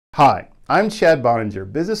Hi, I'm Chad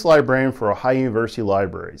Boeninger, Business Librarian for Ohio University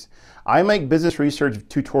Libraries. I make business research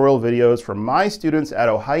tutorial videos for my students at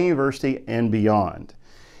Ohio University and beyond.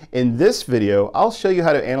 In this video, I'll show you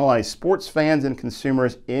how to analyze sports fans and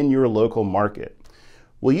consumers in your local market.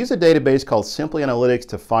 We'll use a database called SimplyAnalytics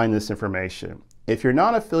to find this information. If you're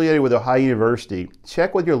not affiliated with Ohio University,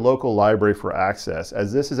 check with your local library for access,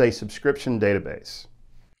 as this is a subscription database.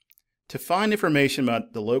 To find information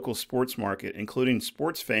about the local sports market, including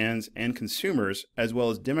sports fans and consumers, as well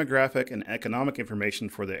as demographic and economic information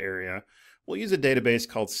for the area, we'll use a database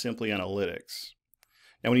called SimplyAnalytics.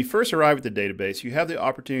 Now, when you first arrive at the database, you have the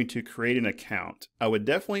opportunity to create an account. I would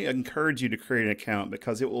definitely encourage you to create an account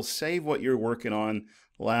because it will save what you're working on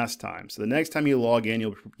last time. So the next time you log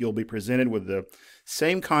in, you'll be presented with the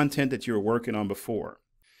same content that you were working on before.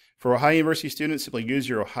 For Ohio University students, simply use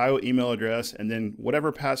your Ohio email address and then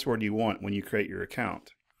whatever password you want when you create your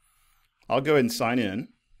account. I'll go ahead and sign in.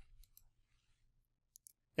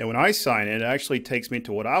 And when I sign in, it actually takes me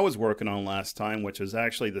to what I was working on last time, which is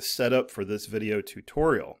actually the setup for this video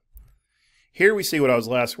tutorial. Here we see what I was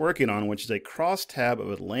last working on, which is a crosstab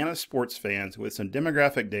of Atlanta sports fans with some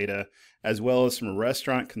demographic data as well as some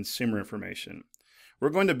restaurant consumer information.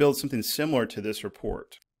 We're going to build something similar to this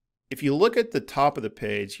report. If you look at the top of the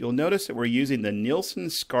page, you'll notice that we're using the Nielsen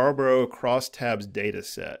Scarborough crosstabs data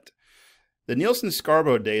set. The Nielsen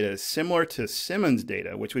Scarborough data is similar to Simmons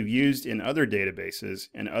data, which we've used in other databases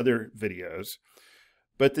and other videos,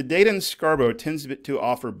 but the data in Scarborough tends to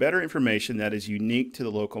offer better information that is unique to the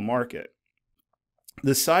local market.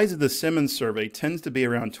 The size of the Simmons survey tends to be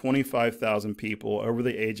around 25,000 people over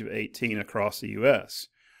the age of 18 across the U.S.,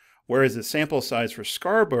 whereas the sample size for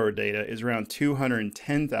Scarborough data is around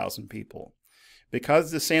 210,000 people.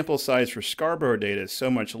 Because the sample size for Scarborough data is so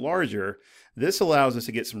much larger, this allows us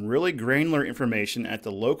to get some really granular information at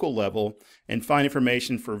the local level and find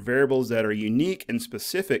information for variables that are unique and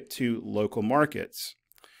specific to local markets.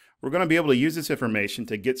 We're going to be able to use this information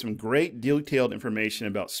to get some great detailed information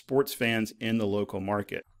about sports fans in the local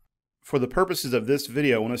market. For the purposes of this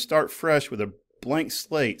video, I want to start fresh with a blank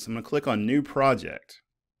slate, so I'm going to click on New Project.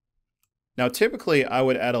 Now typically I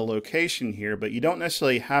would add a location here, but you don't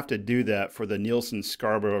necessarily have to do that for the Nielsen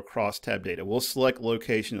Scarborough crosstab data. We'll select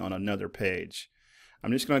location on another page.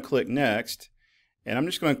 I'm just going to click Next, and I'm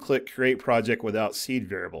just going to click Create Project without seed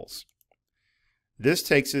variables. This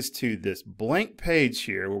takes us to this blank page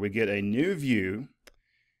here where we get a new view,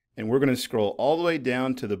 and we're going to scroll all the way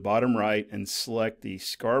down to the bottom right and select the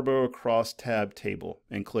Scarborough crosstab table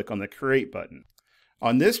and click on the Create button.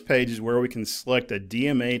 On this page is where we can select a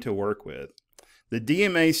DMA to work with. The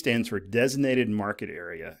DMA stands for Designated Market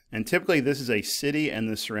Area, and typically this is a city and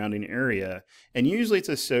the surrounding area, and usually it's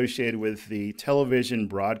associated with the television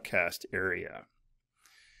broadcast area.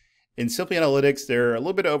 In SimplyAnalytics, there are a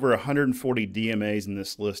little bit over 140 DMAs in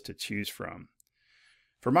this list to choose from.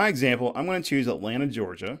 For my example, I'm going to choose Atlanta,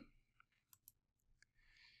 Georgia.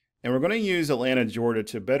 And we're going to use Atlanta, Georgia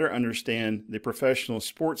to better understand the professional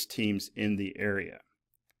sports teams in the area.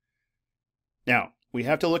 Now, we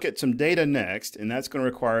have to look at some data next, and that's going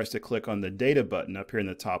to require us to click on the Data button up here in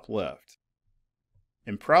the top left.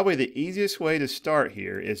 And probably the easiest way to start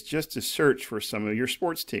here is just to search for some of your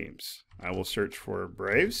sports teams. I will search for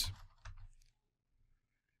Braves.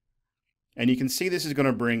 And you can see this is going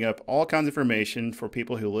to bring up all kinds of information for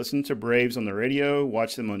people who listen to Braves on the radio,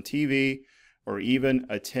 watch them on TV, or even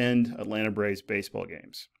attend Atlanta Braves baseball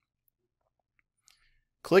games.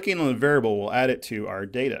 Clicking on the variable will add it to our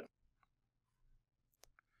data.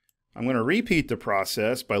 I'm going to repeat the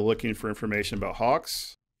process by looking for information about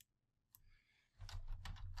Hawks,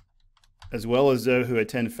 as well as those who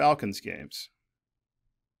attend Falcons games.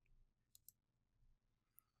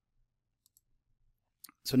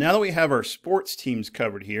 So now that we have our sports teams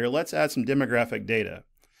covered here, let's add some demographic data.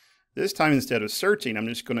 This time, instead of searching, I'm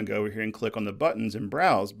just going to go over here and click on the buttons and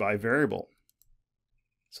browse by variable.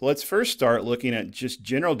 So let's first start looking at just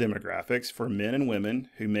general demographics for men and women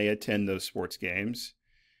who may attend those sports games,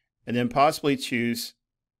 and then possibly choose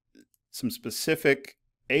some specific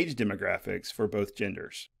age demographics for both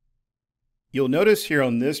genders. You'll notice here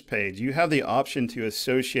on this page, you have the option to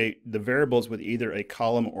associate the variables with either a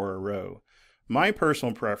column or a row. My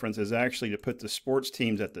personal preference is actually to put the sports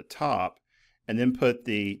teams at the top and then put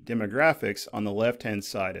the demographics on the left-hand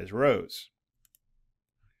side as rows.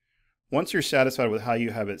 Once you're satisfied with how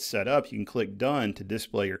you have it set up, you can click Done to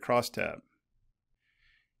display your crosstab.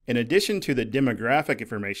 In addition to the demographic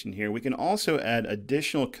information here, we can also add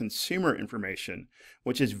additional consumer information,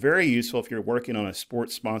 which is very useful if you're working on a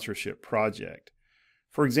sports sponsorship project.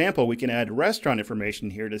 For example, we can add restaurant information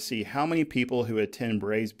here to see how many people who attend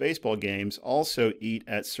Braves baseball games also eat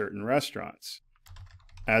at certain restaurants.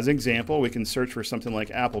 As an example, we can search for something like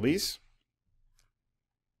Applebee's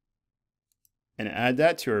and add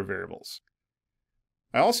that to our variables.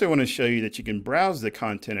 I also want to show you that you can browse the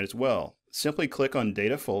content as well. Simply click on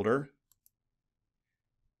Data Folder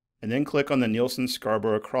and then click on the Nielsen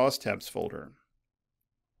Scarborough Crosstabs folder.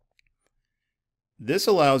 This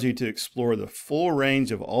allows you to explore the full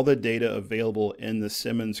range of all the data available in the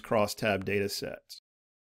Simmons Crosstab dataset.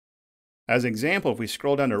 As an example, if we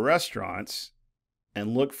scroll down to restaurants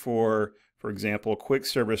and look for example, quick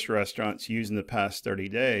service restaurants used in the past 30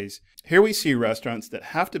 days, here we see restaurants that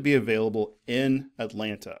have to be available in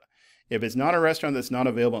Atlanta. If it's not a restaurant that's not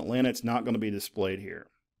available in Atlanta, it's not going to be displayed here.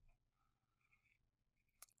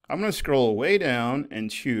 I'm going to scroll way down and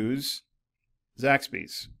choose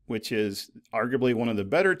Zaxby's, which is arguably one of the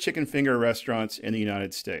better chicken finger restaurants in the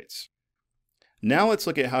United States. Now let's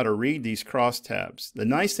look at how to read these crosstabs. The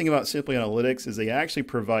nice thing about SimplyAnalytics is they actually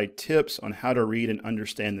provide tips on how to read and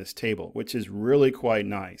understand this table, which is really quite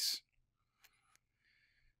nice.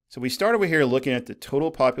 So we start over here looking at the total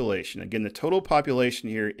population. Again, the total population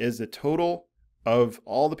here is the total of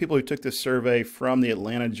all the people who took this survey from the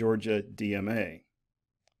Atlanta, Georgia DMA.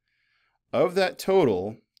 Of that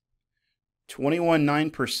total,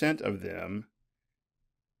 21.9% of them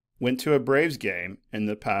went to a Braves game in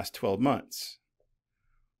the past 12 months.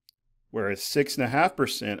 Whereas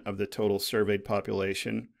 6.5% of the total surveyed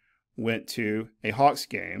population went to a Hawks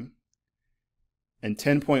game, and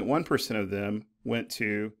 10.1% of them went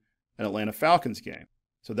to an Atlanta Falcons game.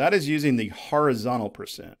 So that is using the horizontal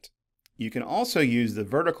percent. You can also use the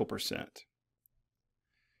vertical percent.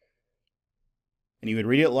 And you would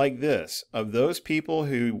read it like this: of those people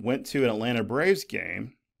who went to an Atlanta Braves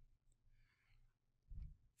game,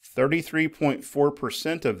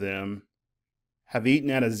 33.4% of them have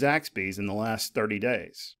eaten at a Zaxby's in the last 30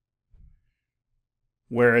 days,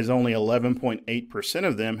 whereas only 11.8%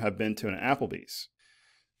 of them have been to an Applebee's.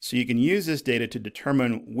 So you can use this data to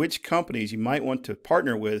determine which companies you might want to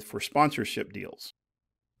partner with for sponsorship deals.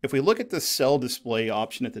 If we look at the cell display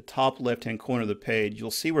option at the top left-hand corner of the page,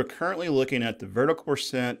 you'll see we're currently looking at the vertical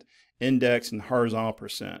percent, index, and horizontal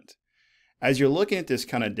percent. As you're looking at this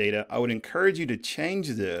kind of data, I would encourage you to change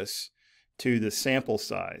this to the sample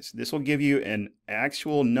size. This will give you an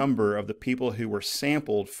actual number of the people who were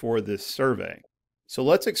sampled for this survey. So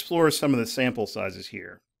let's explore some of the sample sizes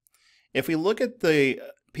here. If we look at the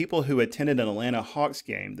people who attended an Atlanta Hawks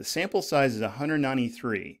game, the sample size is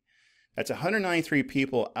 193. That's 193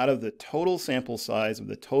 people out of the total sample size of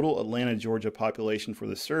the total Atlanta, Georgia population for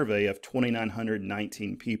the survey of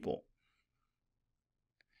 2,919 people.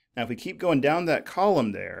 Now if we keep going down that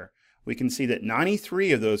column there, we can see that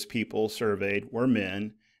 93 of those people surveyed were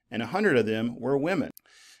men and 100 of them were women.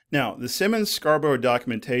 Now, the Simmons Scarborough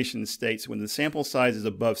documentation states when the sample size is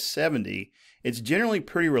above 70, it's generally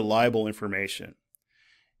pretty reliable information.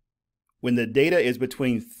 When the data is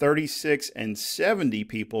between 36 and 70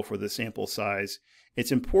 people for the sample size,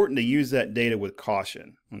 it's important to use that data with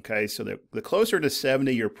caution. Okay, so the closer to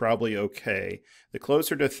 70, you're probably okay. The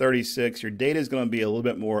closer to 36, your data is going to be a little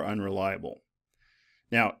bit more unreliable.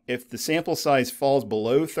 Now, if the sample size falls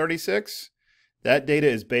below 36, that data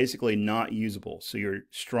is basically not usable. So you're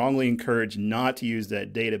strongly encouraged not to use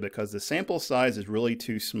that data because the sample size is really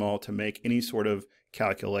too small to make any sort of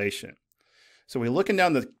calculation. So we're looking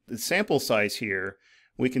down the sample size here,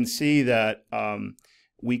 we can see that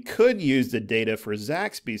we could use the data for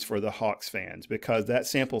Zaxby's for the Hawks fans because that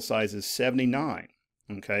sample size is 79.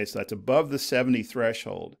 Okay, so that's above the 70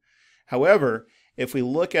 threshold. However, if we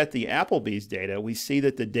look at the Applebee's data, we see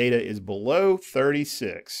that the data is below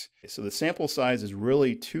 36. So the sample size is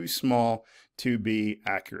really too small to be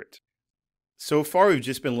accurate. So far, we've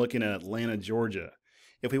just been looking at Atlanta, Georgia.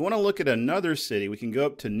 If we want to look at another city, we can go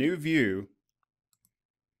up to New View,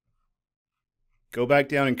 go back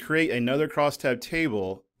down and create another crosstab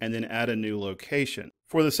table, and then add a new location.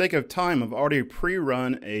 For the sake of time, I've already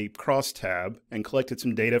pre-run a crosstab and collected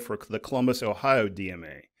some data for the Columbus, Ohio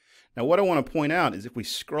DMA. Now what I want to point out is if we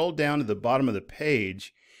scroll down to the bottom of the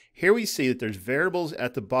page, here we see that there's variables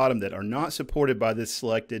at the bottom that are not supported by this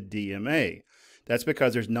selected DMA. That's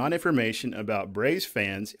because there's not information about Braves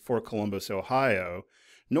fans for Columbus, Ohio,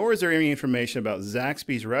 nor is there any information about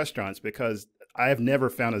Zaxby's restaurants because I have never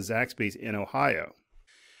found a Zaxby's in Ohio.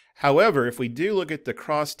 However, if we do look at the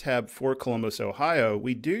crosstab for Columbus, Ohio,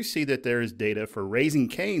 we do see that there is data for Raising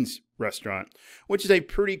Cane's restaurant, which is a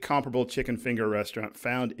pretty comparable chicken finger restaurant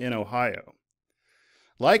found in Ohio.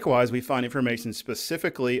 Likewise, we find information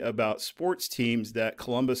specifically about sports teams that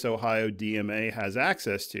Columbus, Ohio DMA has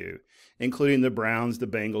access to, including the Browns, the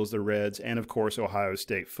Bengals, the Reds, and of course, Ohio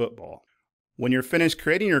State football. When you're finished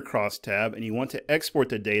creating your crosstab and you want to export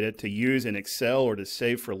the data to use in Excel or to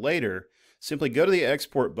save for later, simply go to the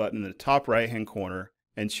Export button in the top right-hand corner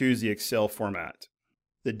and choose the Excel format.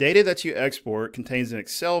 The data that you export contains an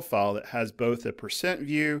Excel file that has both the percent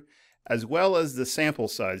view as well as the sample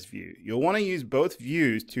size view. You'll want to use both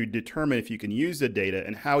views to determine if you can use the data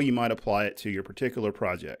and how you might apply it to your particular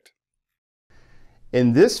project.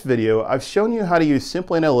 In this video, I've shown you how to use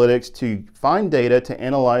SimplyAnalytics to find data to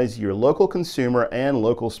analyze your local consumer and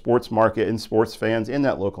local sports market and sports fans in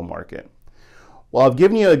that local market. While I've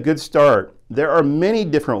given you a good start, there are many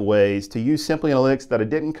different ways to use SimplyAnalytics that I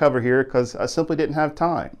didn't cover here because I simply didn't have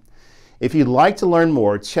time. If you'd like to learn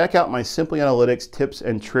more, check out my SimplyAnalytics Tips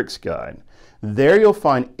and Tricks guide. There you'll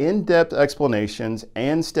find in-depth explanations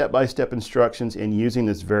and step-by-step instructions in using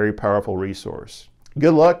this very powerful resource.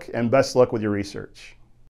 Good luck and best luck with your research.